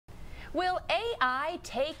Will AI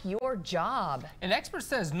take your job? An expert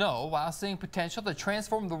says no, while seeing potential to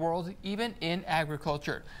transform the world, even in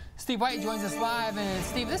agriculture. Steve White joins us live, and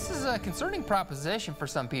Steve, this is a concerning proposition for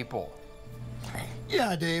some people.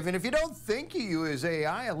 Yeah, Dave, and if you don't think you use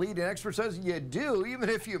AI, a leading expert says you do, even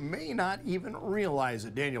if you may not even realize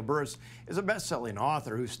it. Daniel Burrus is a best-selling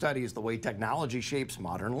author who studies the way technology shapes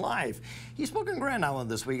modern life. He spoke in Grand Island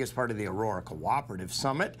this week as part of the Aurora Cooperative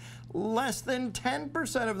Summit. Less than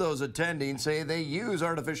 10% of those attending say they use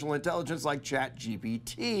artificial intelligence like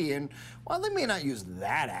ChatGPT. And while they may not use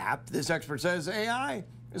that app, this expert says AI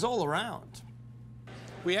is all around.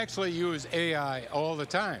 We actually use AI all the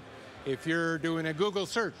time. If you're doing a Google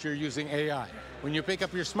search, you're using AI. When you pick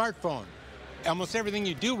up your smartphone, almost everything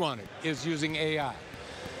you do on it is using AI.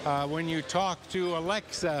 When you talk to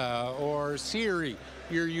Alexa or Siri,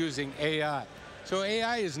 you're using AI. So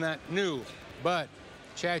AI is not new, but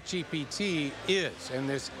ChatGPT is, and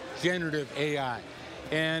this generative AI.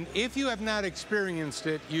 And if you have not experienced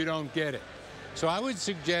it, you don't get it. So I would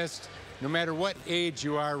suggest, no matter what age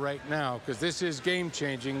you are right now, because this is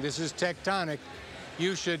game-changing, this is tectonic,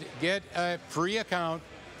 you should get a free account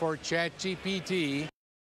for ChatGPT.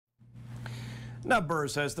 Now,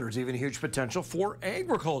 Burrus says there's even huge potential for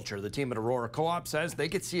agriculture. The team at Aurora Co-op says they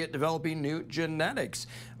could see it developing new genetics,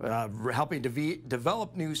 helping to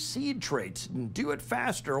develop new seed traits and do it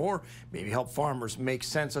faster, or maybe help farmers make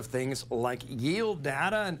sense of things like yield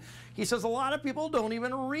data. And he says a lot of people don't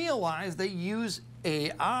even realize they use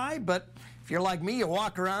AI, but if you're like me, you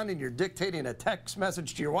walk around and you're dictating a text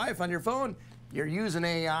message to your wife on your phone, you're using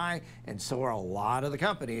AI, and so are a lot of the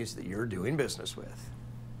companies that you're doing business with.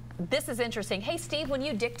 This is interesting. Hey, Steve, when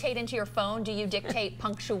you dictate into your phone, do you dictate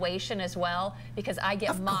punctuation as well? Because I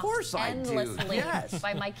get mocked endlessly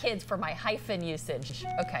by my kids for my hyphen usage.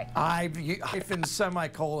 Okay. Hyphens,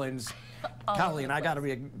 semicolons. Colleen, I got to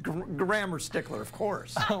be a grammar stickler, of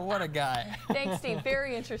course. What a guy. Thanks, Steve.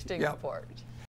 Very interesting report.